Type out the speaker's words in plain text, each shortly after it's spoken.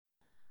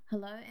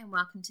Hello and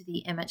welcome to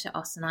the Amateur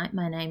Austenite.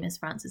 My name is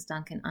Frances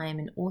Duncan. I am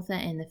an author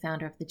and the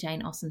founder of the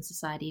Jane Austen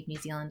Society of New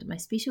Zealand. My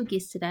special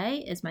guest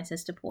today is my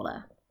sister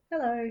Paula.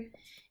 Hello.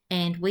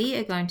 And we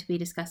are going to be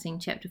discussing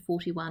chapter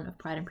 41 of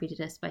Pride and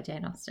Prejudice by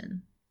Jane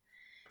Austen.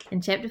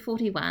 In chapter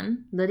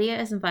 41, Lydia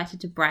is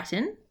invited to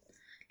Brighton.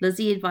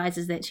 Lizzie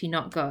advises that she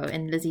not go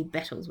and Lizzie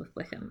battles with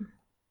Wickham.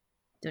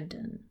 Dun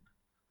dun.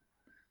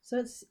 So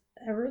it's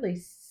a really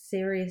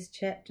serious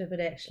chapter, but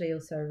actually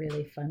also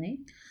really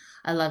funny.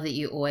 I love that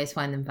you always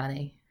find them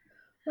funny.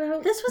 Well,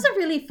 This was a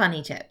really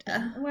funny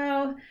chapter.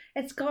 Well,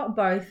 it's got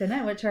both in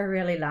it, which I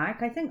really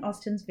like. I think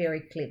Austen's very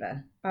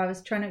clever. I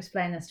was trying to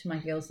explain this to my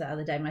girls the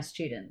other day, my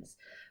students,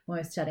 when we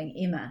were studying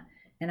Emma,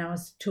 and I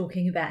was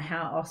talking about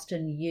how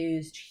Austen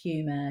used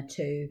humour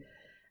to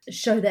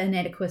show the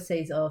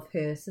inadequacies of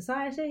her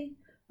society,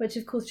 which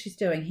of course she's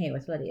doing here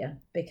with Lydia,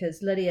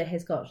 because Lydia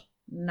has got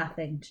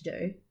nothing to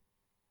do,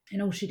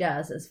 and all she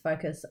does is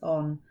focus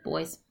on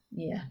Boys.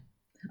 Yeah.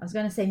 I was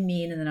going to say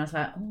men, and then I was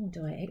like, oh,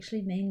 do I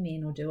actually mean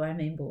men or do I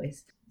mean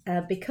boys?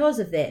 Because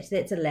of that,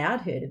 that's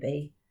allowed her to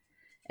be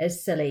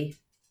as silly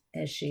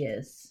as she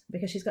is,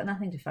 because she's got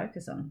nothing to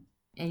focus on.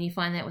 And you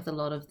find that with a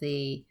lot of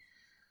the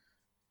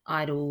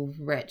idle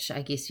rich,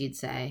 I guess you'd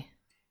say,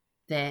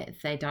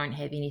 that they don't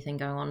have anything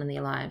going on in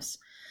their lives.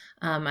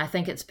 I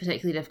think it's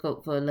particularly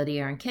difficult for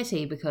Lydia and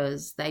Kitty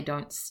because they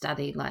don't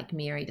study like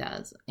Mary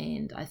does.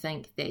 And I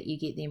think that you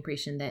get the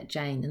impression that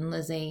Jane and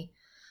Lizzie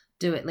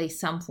do at least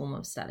some form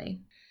of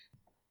study.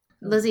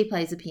 Lizzie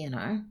plays the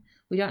piano.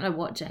 We don't know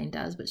what Jane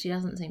does, but she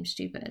doesn't seem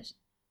stupid.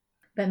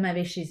 But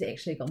maybe she's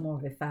actually got more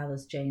of her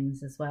father's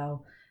genes as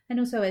well. And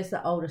also as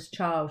the oldest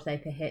child, they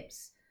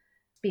perhaps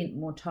spent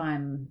more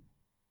time,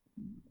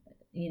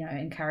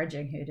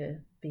 encouraging her to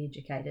be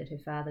educated.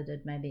 Her father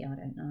did, maybe, I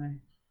don't know.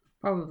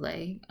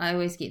 Probably. I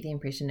always get the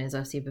impression, as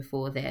I've said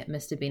before, that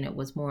Mr. Bennet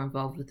was more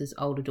involved with his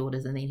older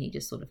daughters and then he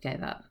just sort of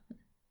gave up.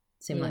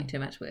 Seemed like too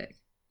much work.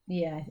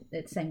 Yeah,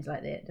 it seems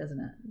like that,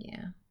 doesn't it?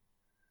 Yeah.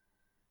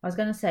 I was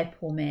going to say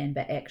poor man,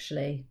 but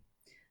actually,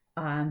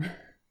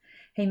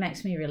 he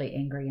makes me really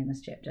angry in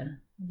this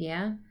chapter.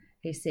 Yeah?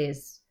 He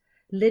says,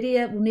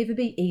 Lydia will never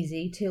be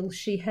easy till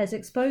she has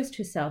exposed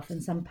herself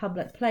in some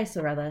public place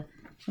or other,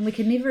 and we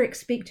can never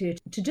expect her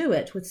to do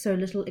it with so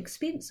little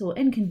expense or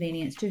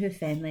inconvenience to her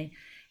family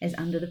as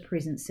under the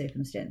present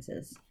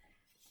circumstances.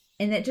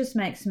 And that just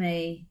makes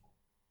me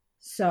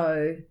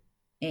so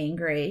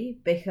angry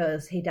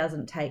because he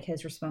doesn't take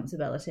his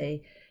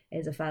responsibility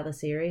as a father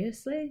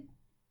seriously,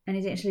 and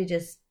he's actually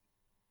just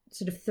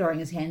sort of throwing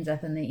his hands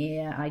up in the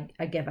air.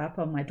 I give up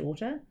on my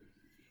daughter.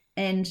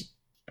 And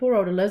poor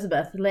old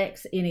Elizabeth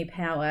lacks any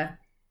power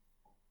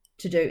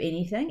to do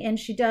anything, and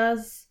she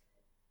does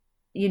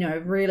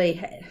really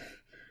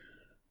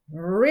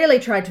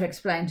tried to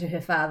explain to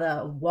her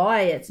father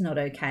why it's not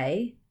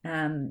okay.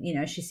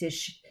 She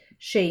says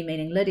she,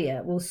 meaning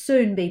Lydia, will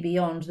soon be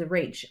beyond the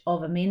reach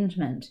of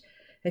amendment.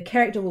 Her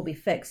character will be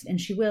fixed, and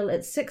she will,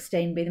 at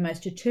 16, be the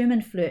most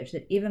determined flirt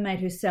that ever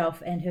made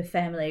herself and her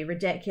family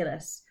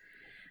ridiculous.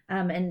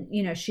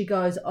 She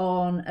goes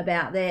on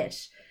about that.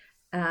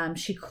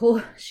 She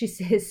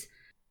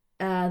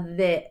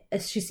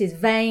says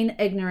vain,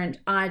 ignorant,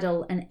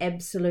 idle, and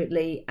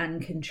absolutely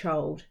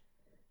uncontrolled.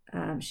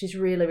 She's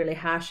really, really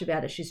harsh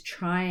about it. She's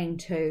trying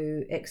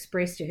to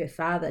express to her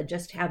father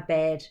just how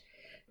bad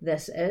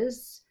this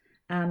is.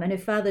 And her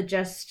father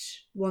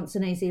just wants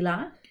an easy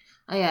life.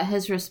 Oh yeah,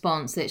 his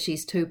response that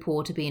she's too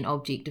poor to be an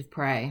object of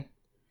prey.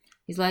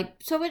 He's like,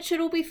 so it should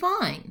all be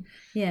fine.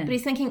 Yeah. But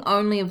he's thinking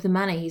only of the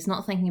money. He's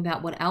not thinking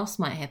about what else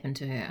might happen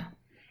to her.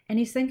 And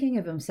he's thinking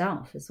of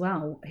himself as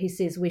well. He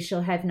says, we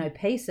shall have no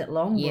peace at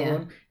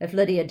Longbourn if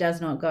Lydia does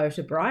not go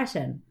to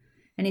Brighton.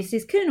 And he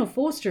says, Colonel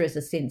Forster is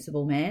a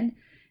sensible man.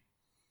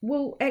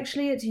 Well,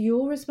 actually, it's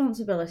your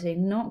responsibility,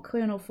 not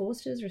Colonel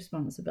Forster's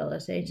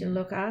responsibility to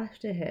look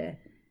after her.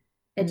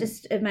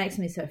 It makes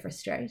me so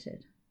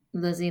frustrated.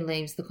 Lizzie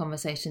leaves the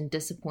conversation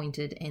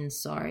disappointed and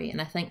sorry,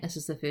 and I think this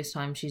is the first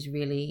time she's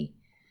really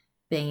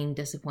been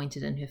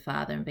disappointed in her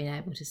father and been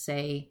able to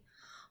say,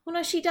 well,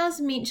 no, she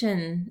does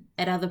mention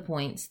at other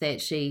points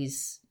that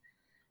she's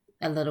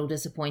a little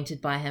disappointed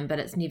by him, but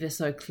it's never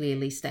so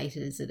clearly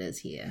stated as it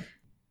is here.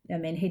 I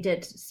mean, he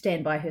did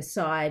stand by her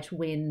side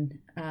when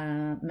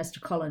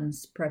Mr.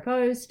 Collins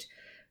proposed,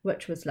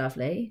 which was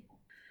lovely.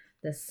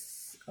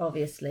 This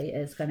obviously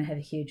is going to have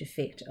a huge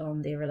effect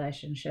on their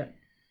relationship.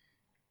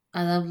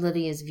 I love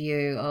Lydia's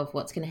view of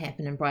what's going to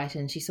happen in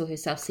Brighton. She saw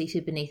herself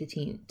seated beneath a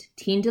tent,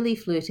 tenderly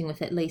flirting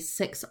with at least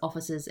 6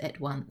 officers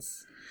at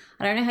once.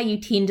 I don't know how you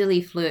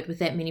tenderly flirt with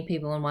that many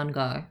people in one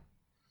go.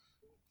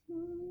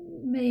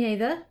 Me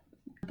either.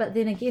 But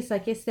then I guess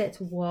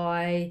that's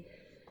why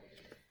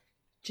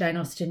Jane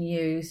Austen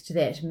used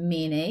that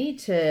many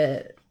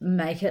to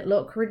make it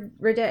look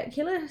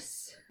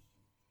ridiculous.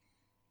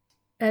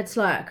 It's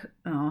like,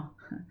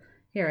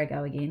 here I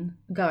go again,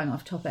 going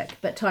off topic.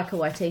 But Taika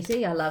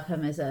Waititi, I love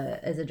him as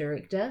a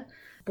director.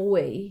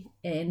 Boy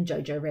and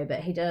Jojo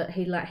Rabbit,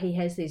 he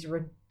has these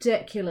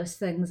ridiculous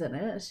things in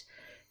it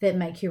that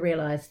make you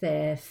realise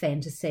they're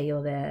fantasy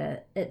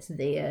or it's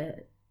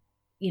their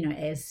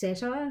as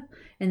satire.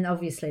 And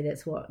obviously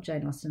that's what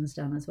Jane Austen's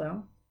done as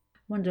well.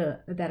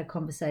 Wonder about a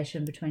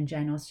conversation between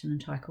Jane Austen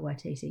and Taika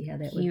Waititi, how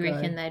that would go. You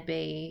reckon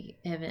they'd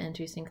have an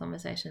interesting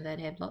conversation? They'd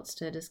have lots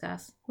to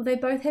discuss. Well, they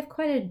both have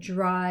quite a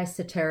dry,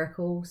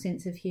 satirical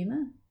sense of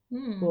humour.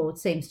 Well, it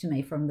seems to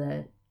me from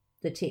the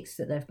texts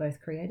that they've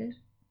both created.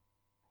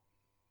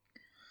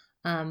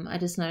 I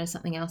just noticed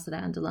something else that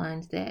I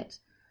underlined, that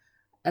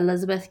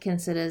Elizabeth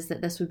considers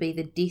that this would be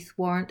the death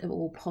warrant of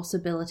all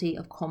possibility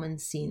of common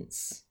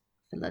sense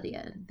for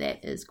Lydia.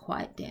 That is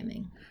quite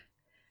damning.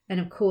 And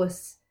of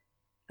course,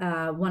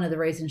 one of the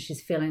reasons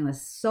she's feeling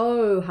this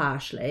so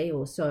harshly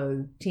or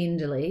so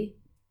tenderly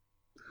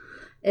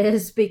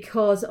is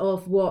because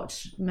of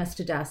what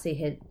Mr. Darcy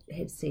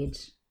had said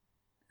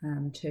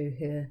to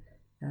her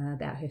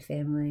about her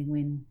family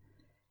when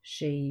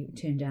she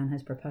turned down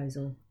his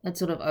proposal. It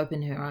sort of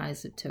opened her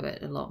eyes to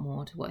it a lot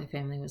more, to what her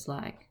family was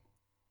like.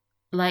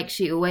 Like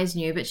she always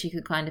knew, but she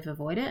could kind of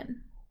avoid it.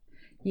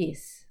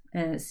 Yes.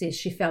 And it says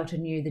she felt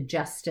anew the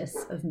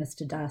justice of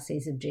Mr.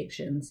 Darcy's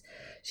objections.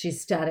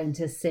 She's starting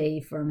to see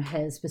from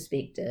his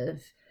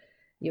perspective.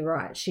 You're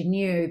right, she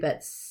knew,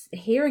 but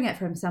hearing it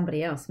from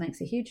somebody else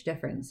makes a huge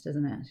difference,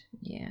 doesn't it?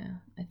 Yeah,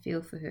 I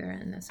feel for her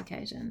on this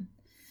occasion.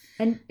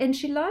 And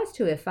she lies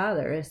to her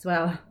father as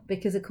well,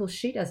 because of course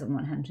she doesn't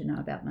want him to know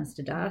about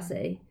Mr.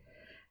 Darcy,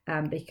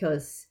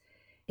 because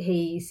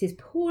he says,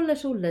 poor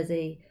little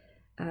Lizzie,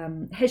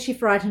 has she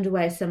frightened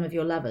away some of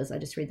your lovers? I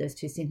just read those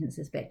two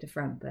sentences back to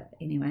front, but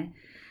anyway.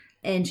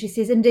 And she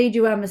says, indeed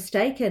you are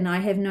mistaken. I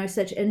have no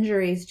such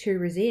injuries to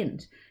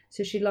resent.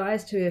 So she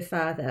lies to her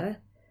father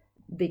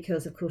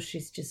because, of course,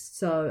 she's just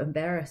so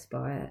embarrassed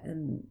by it.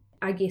 And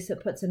I guess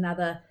it puts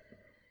another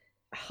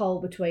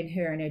hole between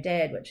her and her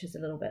dad, which is a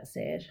little bit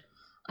sad.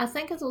 I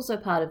think it's also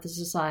part of the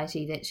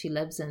society that she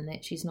lives in,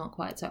 that she's not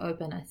quite so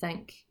open. I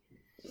think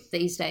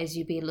these days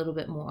you'd be a little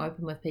bit more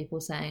open with people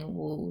saying,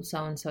 well,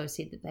 so-and-so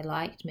said that they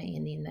liked me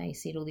and then they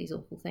said all these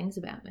awful things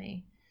about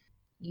me.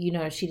 She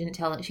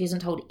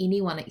hasn't told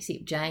anyone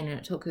except Jane, and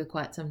it took her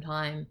quite some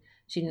time.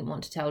 She didn't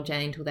want to tell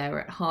Jane till they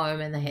were at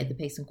home and they had the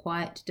peace and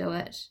quiet to do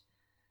it.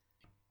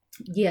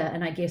 Yeah,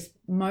 and I guess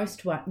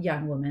most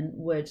young women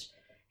would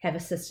have a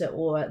sister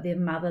or their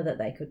mother that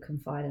they could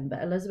confide in,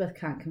 but Elizabeth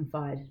can't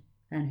confide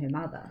in her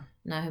mother.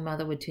 No, her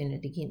mother would turn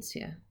it against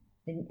her.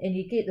 And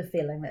you get the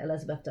feeling that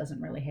Elizabeth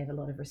doesn't really have a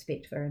lot of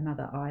respect for her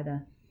mother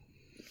either.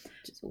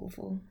 Which is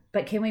awful.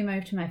 But can we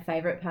move to my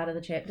favourite part of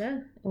the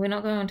chapter? We're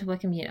not going on to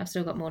Wickham yet. I've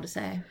still got more to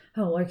say.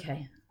 Oh,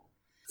 okay.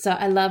 So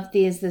I love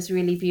there's this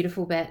really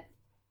beautiful bit.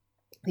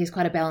 There's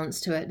quite a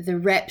balance to it. The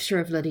rapture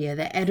of Lydia,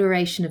 the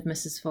adoration of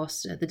Mrs.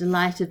 Foster, the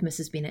delight of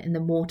Mrs. Bennet, and the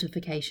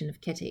mortification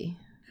of Kitty.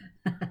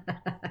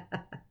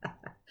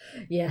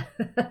 Yeah.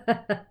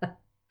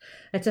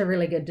 It's a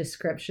really good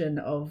description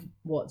of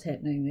what's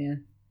happening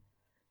there.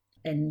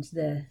 And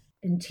the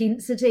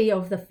intensity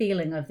of the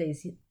feeling of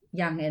these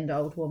young and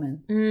old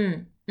women.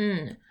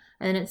 And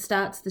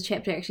the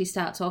chapter actually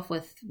starts off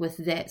with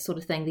that sort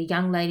of thing. The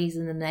young ladies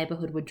in the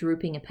neighbourhood were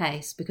drooping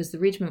apace because the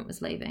regiment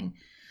was leaving.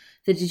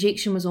 The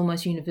dejection was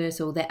almost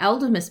universal. The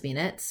elder Miss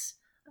Bennets,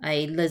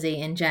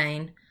 Lizzie and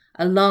Jane,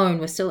 alone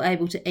were still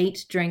able to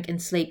eat, drink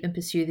and sleep and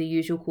pursue the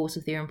usual course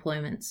of their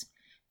employments.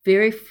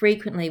 Very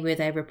frequently were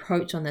they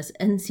reproached on this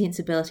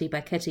insensibility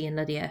by Kitty and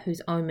Lydia, whose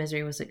own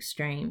misery was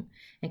extreme,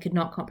 and could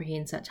not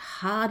comprehend such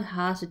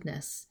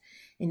hard-heartedness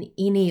in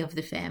any of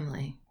the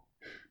family.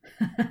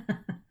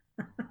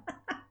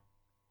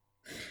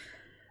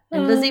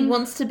 And Lizzie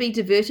wants to be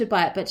diverted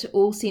by it, but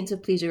all sense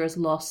of pleasure is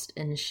lost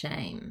in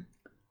shame.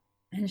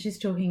 And she's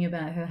talking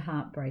about her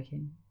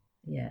heartbreaking.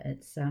 Yeah,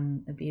 it's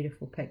a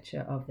beautiful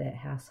picture of that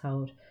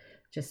household.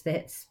 Just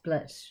that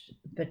split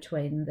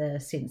between the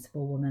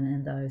sensible women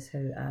and those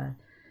who are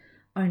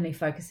only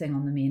focusing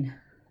on the men.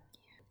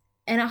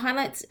 And it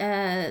highlights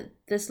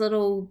this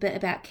little bit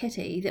about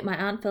Kitty, that my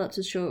Aunt Phillips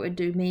was sure it would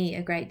do me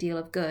a great deal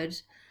of good.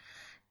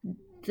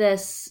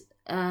 This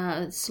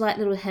slight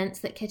little hints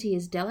that Kitty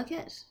is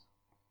delicate.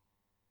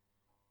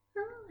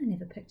 Oh, I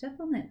never picked up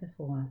on that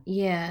before.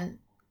 Yeah,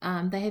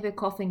 they have her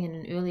coughing in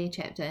an earlier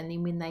chapter, and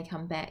then when they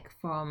come back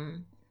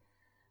from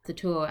the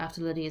tour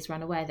after Lydia's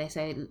run away, they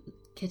say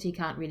Kitty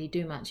can't really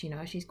do much,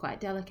 she's quite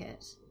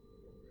delicate.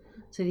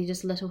 So they're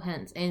just little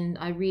hints. And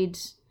I read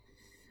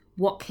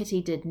What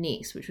Kitty Did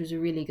Next, which was a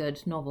really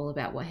good novel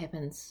about what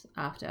happens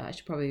after. I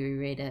should probably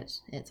reread it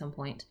at some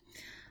point.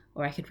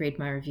 Or I could read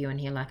my review in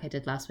here like I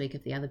did last week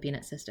of the other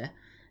Bennet sister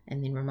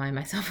and then remind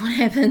myself what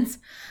happens.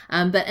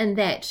 But in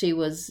that, she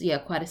was,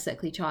 quite a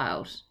sickly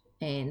child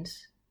and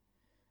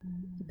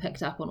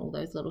picked up on all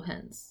those little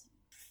hints.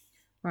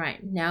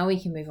 Right, now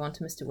we can move on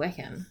to Mr.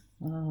 Wickham.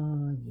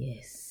 Oh,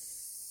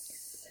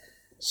 yes.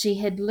 Lizzie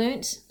had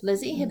learnt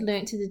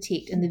to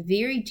detect in the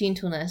very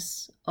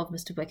gentleness of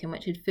Mr. Wickham,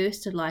 which had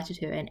first delighted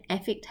her, an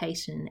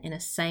affectation and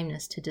a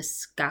sameness to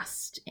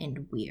disgust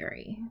and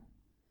weary.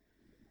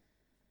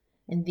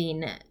 And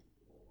then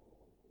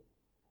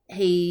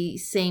he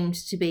seemed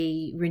to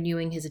be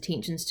renewing his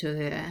attentions to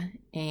her,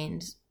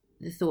 and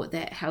the thought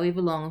that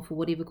however long and for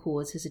whatever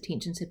cause his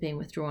attentions had been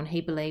withdrawn,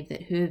 he believed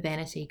that her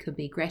vanity could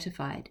be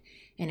gratified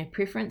and her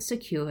preference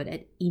secured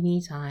at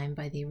any time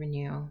by their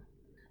renewal.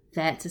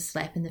 That's a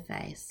slap in the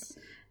face.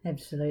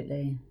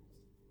 Absolutely.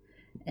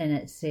 And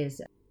it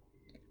says,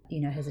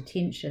 his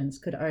attentions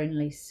could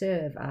only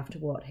serve after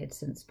what had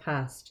since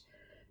passed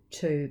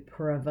to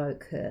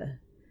provoke her.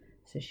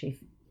 So she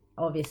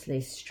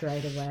obviously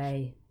straight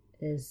away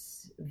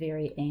is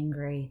very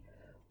angry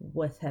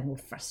with him or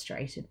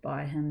frustrated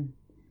by him.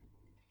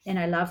 And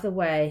I love the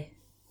way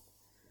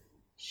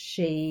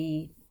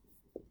she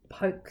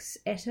pokes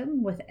at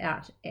him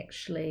without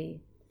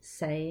actually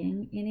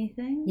saying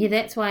anything. Yeah,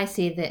 that's why I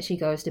said that she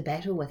goes to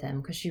battle with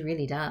him, because she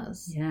really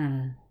does.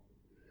 Yeah.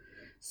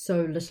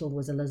 So little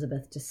was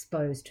Elizabeth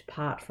disposed to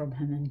part from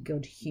him in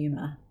good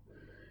humour.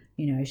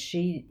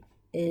 She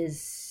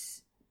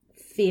is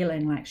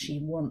feeling like she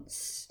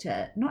wants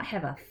to not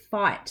have a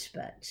fight,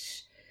 but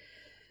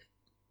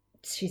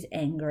she's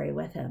angry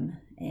with him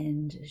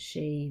and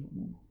she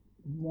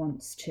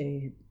wants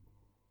to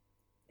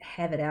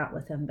have it out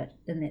with him, but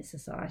in that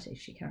society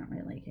she can't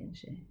really, can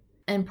she?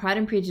 In Pride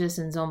and Prejudice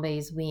and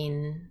Zombies,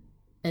 when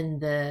in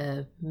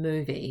the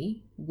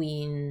movie,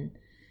 when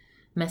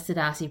Mr.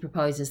 Darcy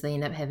proposes, they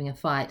end up having a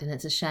fight, and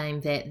it's a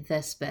shame that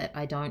this bit,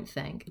 I don't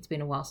think, it's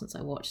been a while since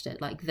I watched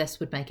it, like this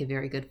would make a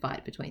very good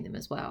fight between them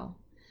as well.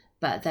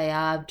 But they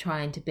are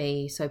trying to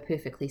be so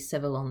perfectly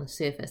civil on the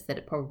surface that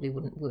it probably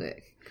wouldn't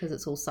work, because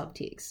it's all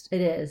subtext.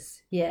 It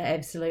is. Yeah,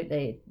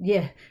 absolutely.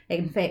 Yeah.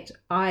 In fact,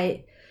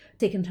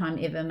 second time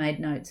ever made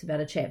notes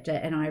about a chapter,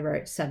 and I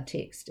wrote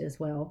subtext as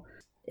well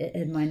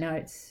in my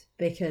notes,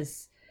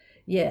 because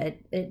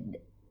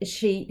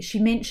she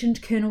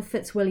mentioned Colonel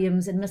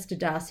Fitzwilliam's and Mr.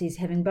 Darcy's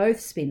having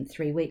both spent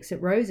 3 weeks at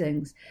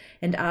Rosings,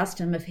 and asked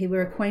him if he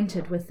were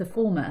acquainted with the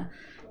former.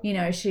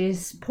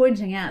 She's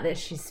pointing out that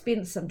she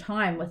spent some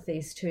time with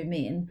these two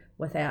men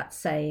without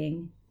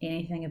saying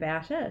anything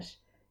about it.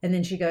 And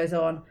then she goes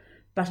on,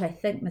 but I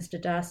think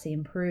Mr. Darcy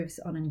improves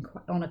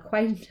on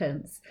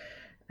acquaintance.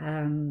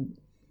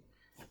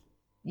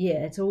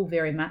 It's all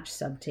very much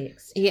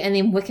subtext. Yeah, and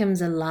then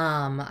Wickham's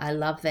alarm. I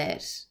love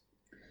that.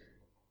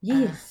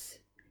 Yes.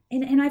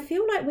 And I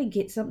feel like we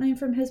get something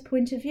from his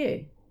point of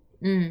view.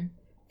 Mm.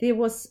 There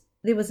was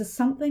a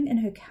something in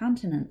her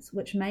countenance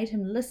which made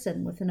him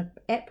listen with an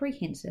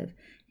apprehensive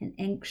and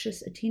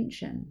anxious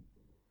attention.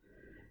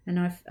 And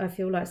I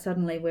feel like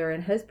suddenly we're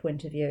in his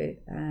point of view,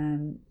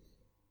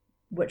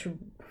 which,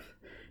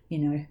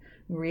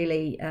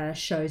 really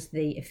shows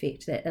the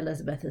effect that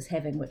Elizabeth is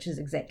having, which is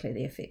exactly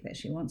the effect that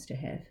she wants to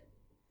have.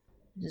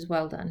 Which is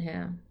well done,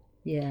 her.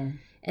 Yeah.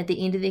 At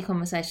the end of their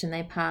conversation,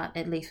 they part,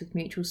 at least with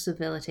mutual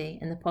civility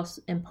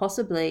and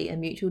possibly a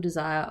mutual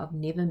desire of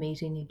never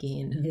meeting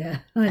again. Yeah,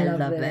 I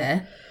love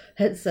that.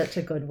 It's such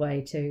a good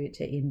way to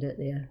end it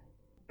there.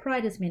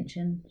 Pride is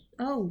mentioned.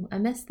 Oh, I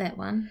missed that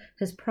one.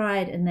 His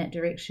pride in that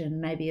direction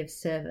may be of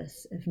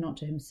service, if not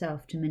to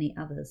himself, to many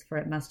others, for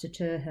it must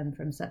deter him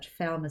from such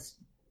foul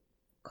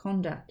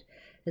misconduct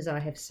as I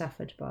have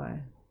suffered by.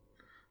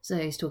 So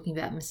he's talking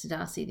about Mr.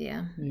 Darcy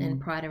there,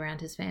 and pride around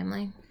his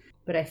family.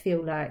 But I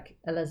feel like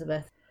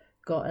Elizabeth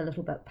got a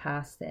little bit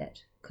past that,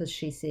 because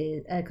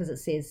it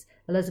says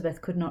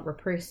Elizabeth could not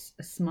repress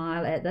a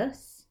smile at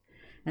this,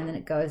 and then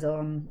it goes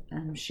on,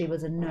 she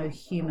was in no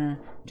humour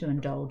to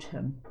indulge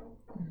him.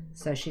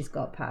 So she's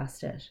got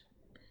past it.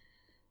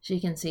 She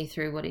can see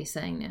through what he's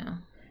saying now.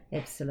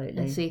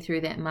 Absolutely. And see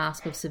through that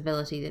mask of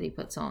civility that he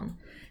puts on.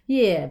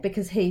 Yeah,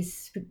 because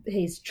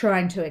he's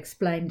trying to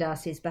explain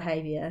Darcy's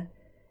behaviour,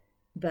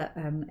 but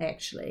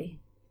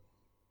actually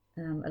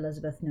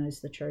Elizabeth knows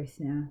the truth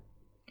now.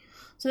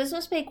 So this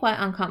must be quite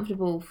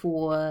uncomfortable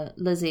for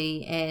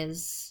Lizzie,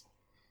 as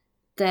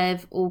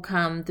they've all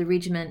come, the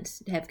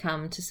regiment have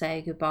come to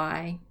say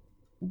goodbye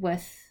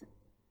with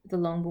the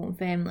Longbourn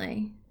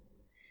family.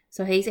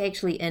 So he's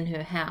actually in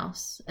her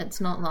house. It's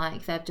not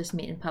like they've just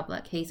met in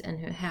public. He's in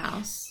her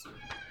house.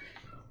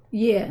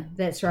 Yeah,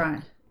 that's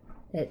right.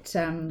 It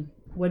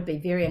would be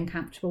very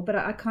uncomfortable, but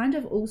I kind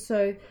of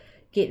also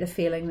get the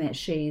feeling that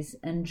she's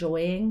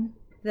enjoying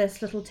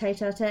this little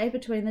tete-a-tete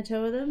between the two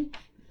of them,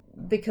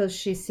 because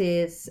she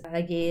says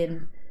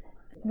again,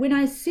 when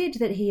I said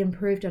that he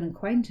improved on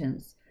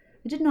acquaintance,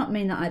 it did not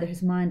mean that either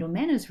his mind or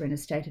manners were in a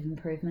state of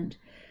improvement,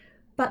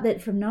 but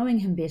that from knowing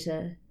him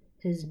better,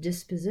 his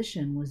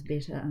disposition was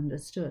better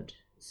understood.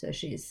 So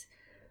she's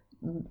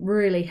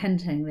really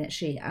hinting that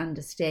she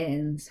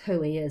understands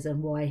who he is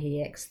and why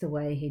he acts the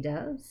way he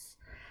does,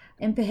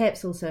 and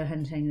perhaps also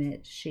hinting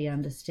that she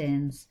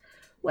understands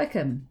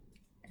Wickham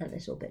a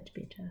little bit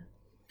better.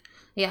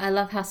 Yeah, I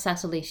love how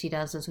subtly she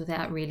does this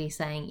without really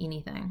saying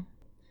anything.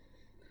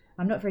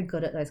 I'm not very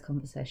good at those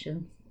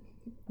conversations.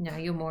 No,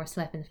 you're more a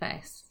slap in the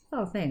face.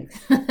 Oh, thanks.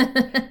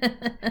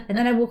 And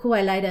then I walk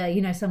away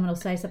later, someone will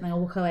say something, I'll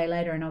walk away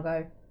later and I'll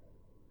go,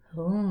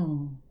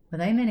 oh, were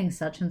they meaning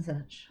such and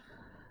such?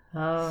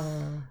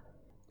 Oh.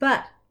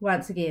 But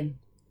once again,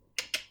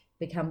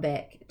 we come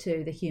back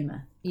to the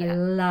humour. Yeah. I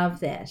love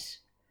that.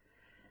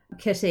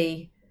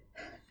 Kitty,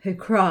 who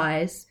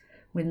cries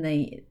when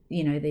the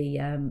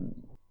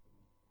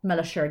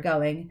militia are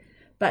going,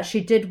 but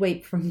she did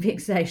weep from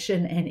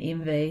vexation and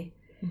envy.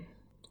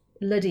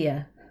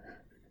 Lydia.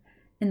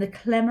 In the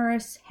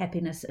clamorous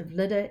happiness of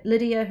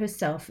Lydia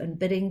herself in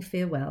bidding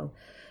farewell,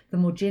 the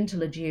more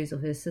gentle adieus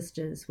of her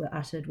sisters were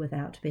uttered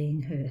without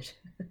being heard.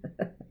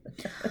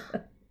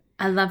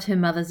 I loved her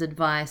mother's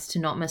advice to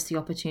not miss the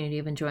opportunity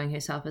of enjoying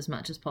herself as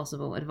much as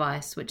possible,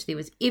 advice which there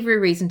was every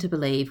reason to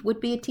believe would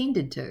be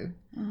attended to.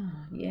 Oh,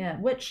 yeah,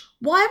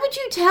 Why would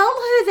you tell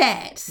her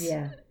that?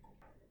 Yeah,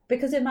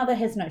 because her mother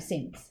has no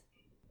sense.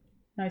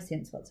 No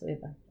sense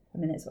whatsoever. I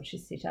mean, that's what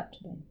she's set up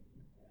to be.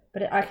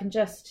 But I can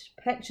just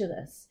picture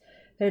this.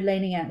 Her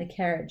leaning out in the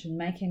carriage and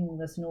making all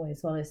this noise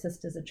while her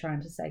sisters are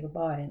trying to say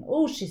goodbye, and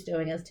all she's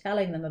doing is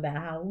telling them about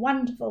how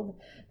wonderful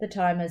the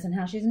time is and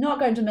how she's not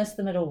going to miss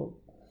them at all.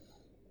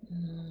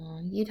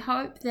 You'd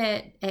hope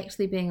that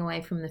actually being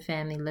away from the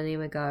family, Lydia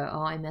would go,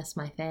 oh, I miss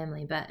my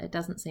family, but it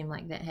doesn't seem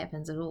like that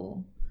happens at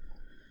all.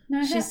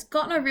 No, she's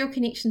got no real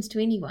connections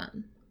to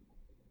anyone.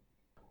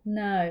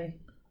 No.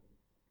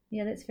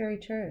 Yeah, that's very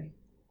true.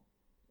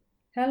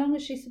 How long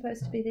is she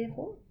supposed to be there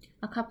for?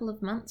 A couple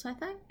of months, I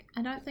think.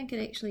 I don't think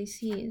it actually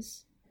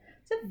says.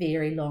 It's a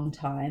very long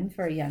time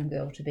for a young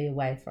girl to be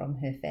away from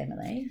her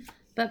family.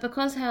 But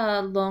because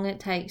how long it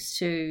takes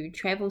to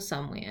travel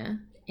somewhere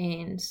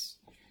and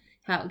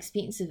how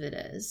expensive it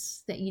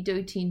is, that you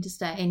do tend to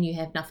stay and you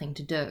have nothing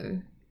to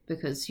do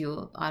because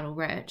you're idle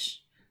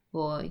rich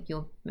or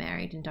you're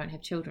married and don't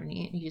have children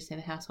yet, you just have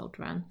a household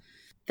to run,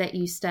 that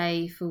you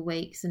stay for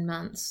weeks and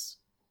months.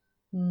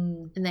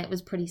 And that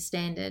was pretty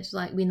standard.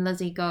 Like when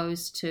Lizzie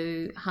goes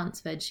to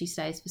Huntsford, she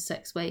stays for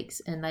 6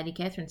 weeks, and Lady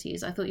Catherine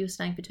says, I thought you were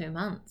staying for 2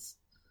 months.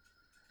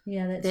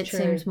 Yeah, that's that true.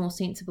 That seems more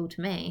sensible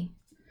to me.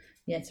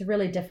 Yeah, it's a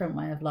really different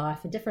way of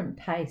life, a different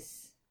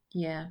pace.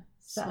 Yeah.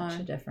 Such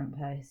a different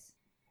pace.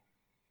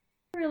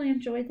 I really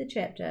enjoyed the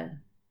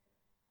chapter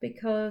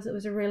because it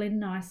was a really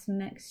nice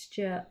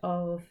mixture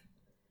of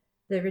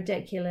the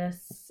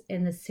ridiculous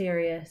and the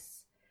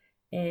serious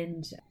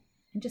and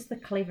just the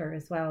clever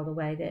as well, the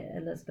way that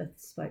Elizabeth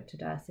spoke to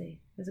Darcy.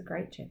 It was a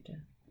great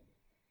chapter.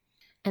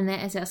 And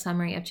that is our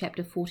summary of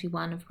chapter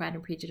 41 of Pride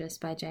and Prejudice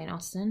by Jane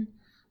Austen.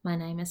 My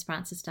name is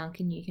Frances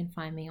Duncan. You can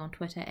find me on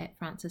Twitter at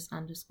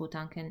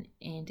Frances_Duncan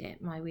and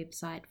at my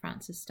website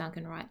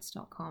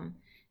francesduncanwrites.com.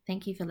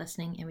 Thank you for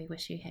listening, and we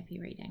wish you happy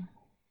reading.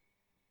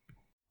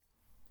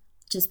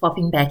 Just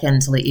popping back in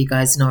to let you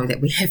guys know that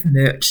we have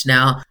merch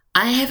now.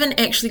 I haven't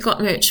actually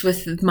got merch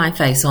with my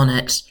face on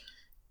it.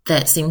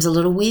 That seems a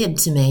little weird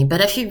to me, but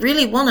if you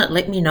really want it,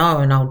 let me know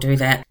and I'll do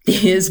that.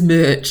 There's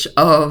merch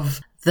of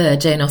the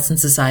Jane Austen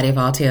Society of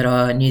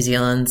Aotearoa New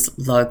Zealand's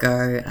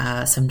logo,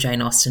 some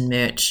Jane Austen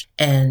merch,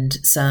 and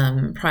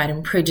some Pride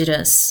and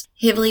Prejudice,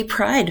 heavily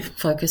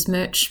Pride-focused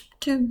merch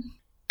too.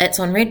 It's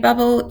on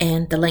Redbubble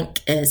and the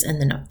link is in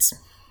the notes.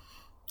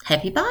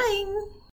 Happy buying!